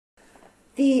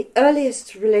The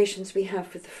earliest relations we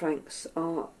have with the Franks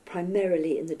are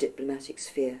primarily in the diplomatic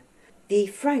sphere. The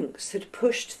Franks had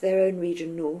pushed their own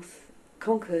region north,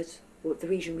 conquered what the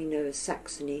region we know as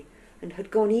Saxony, and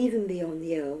had gone even beyond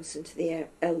the Elves into the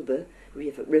Elbe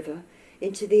river,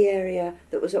 into the area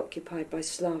that was occupied by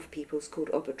Slav peoples called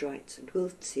Oberdrites and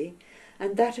Wiltzi,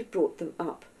 and that had brought them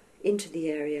up into the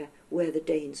area where the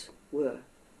Danes were.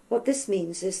 What this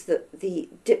means is that the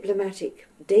diplomatic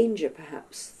danger,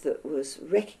 perhaps, that was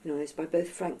recognised by both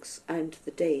Franks and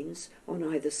the Danes on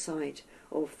either side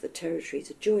of the territories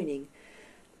adjoining,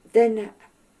 then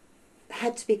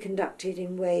had to be conducted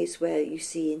in ways where you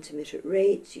see intermittent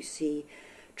raids, you see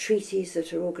treaties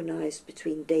that are organised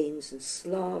between Danes and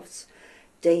Slavs,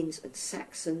 Danes and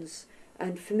Saxons,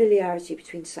 and familiarity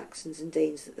between Saxons and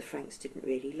Danes that the Franks didn't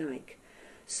really like.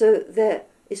 So there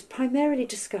is primarily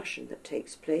discussion that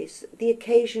takes place, the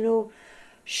occasional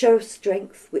show of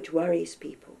strength which worries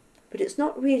people. But it's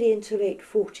not really until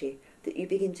 840 that you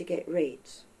begin to get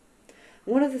raids.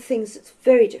 One of the things that's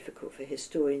very difficult for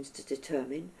historians to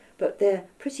determine, but they're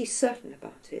pretty certain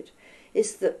about it,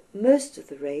 is that most of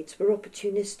the raids were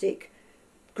opportunistic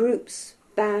groups,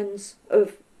 bands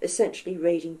of essentially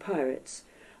raiding pirates,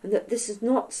 and that this is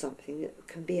not something that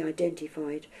can be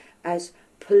identified as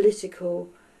political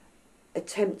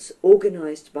attempts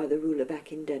organised by the ruler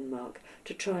back in Denmark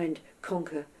to try and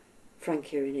conquer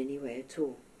Francia in any way at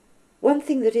all. One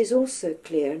thing that is also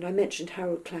clear, and I mentioned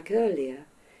Harold Clack earlier,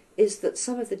 is that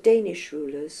some of the Danish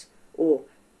rulers, or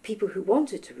people who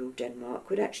wanted to rule Denmark,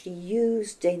 would actually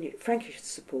use Frankish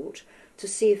support to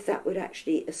see if that would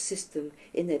actually assist them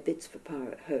in their bids for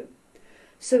power at home.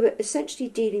 So we're essentially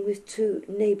dealing with two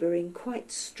neighbouring,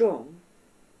 quite strong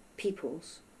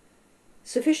peoples,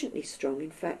 sufficiently strong,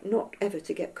 in fact, not ever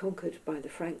to get conquered by the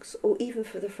Franks, or even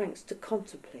for the Franks to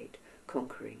contemplate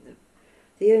conquering them.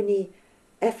 The only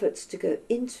efforts to go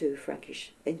into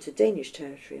Danish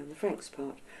territory on the Franks'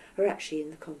 part are actually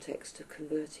in the context of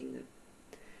converting them.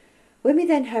 When we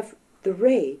then have the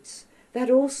raids, that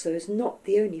also is not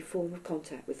the only form of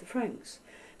contact with the Franks,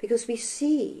 because we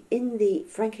see in the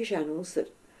Frankish annals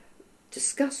that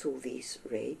discuss all these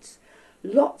raids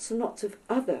lots and lots of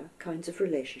other kinds of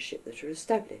relationship that are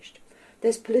established.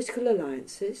 There's political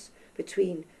alliances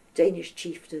between Danish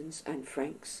chieftains and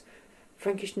Franks,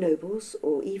 Frankish nobles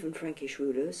or even Frankish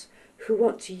rulers who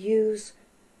want to use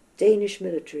Danish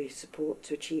military support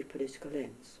to achieve political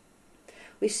ends.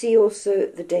 We see also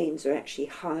the Danes are actually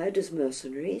hired as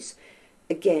mercenaries,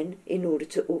 again in order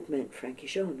to augment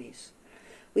Frankish armies.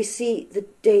 We see the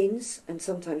Danes, and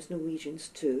sometimes Norwegians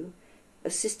too,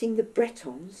 assisting the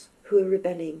Bretons who are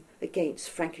rebelling against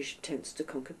Frankish attempts to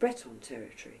conquer Breton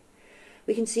territory.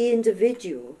 We can see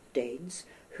individual Danes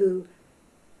who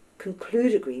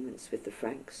conclude agreements with the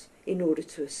Franks in order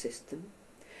to assist them.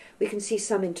 We can see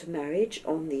some intermarriage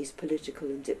on these political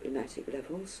and diplomatic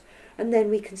levels, and then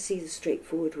we can see the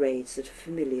straightforward raids that are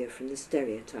familiar from the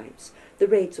stereotypes, the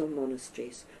raids on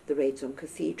monasteries, the raids on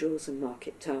cathedrals and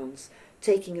market towns,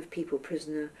 taking of people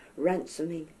prisoner,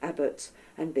 ransoming abbots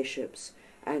and bishops,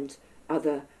 and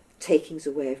other takings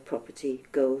away of property,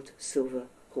 gold, silver,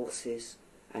 horses,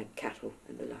 and cattle,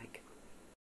 and the like.